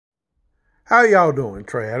How y'all doing?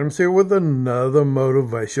 Trey Adams here with another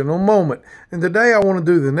motivational moment. And today I want to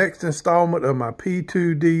do the next installment of my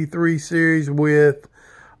P2D3 series with,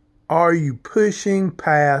 are you pushing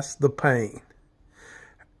past the pain?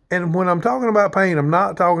 And when I'm talking about pain, I'm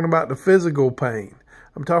not talking about the physical pain.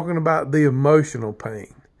 I'm talking about the emotional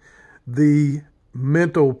pain, the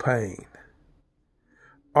mental pain.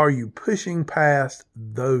 Are you pushing past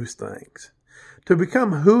those things? To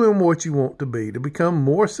become who and what you want to be, to become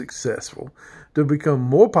more successful, to become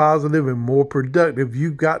more positive and more productive,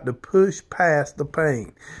 you've got to push past the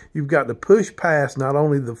pain. You've got to push past not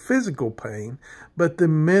only the physical pain, but the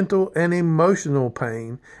mental and emotional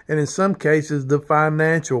pain, and in some cases, the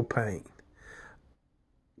financial pain.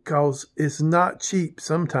 Because it's not cheap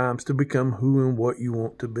sometimes to become who and what you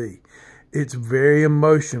want to be. It's very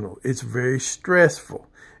emotional. It's very stressful.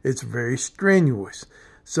 It's very strenuous.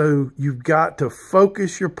 So you've got to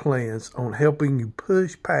focus your plans on helping you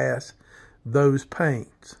push past those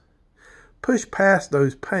pains. Push past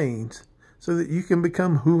those pains so that you can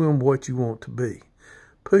become who and what you want to be.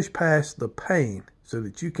 Push past the pain so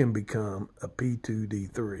that you can become a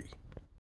P2D3.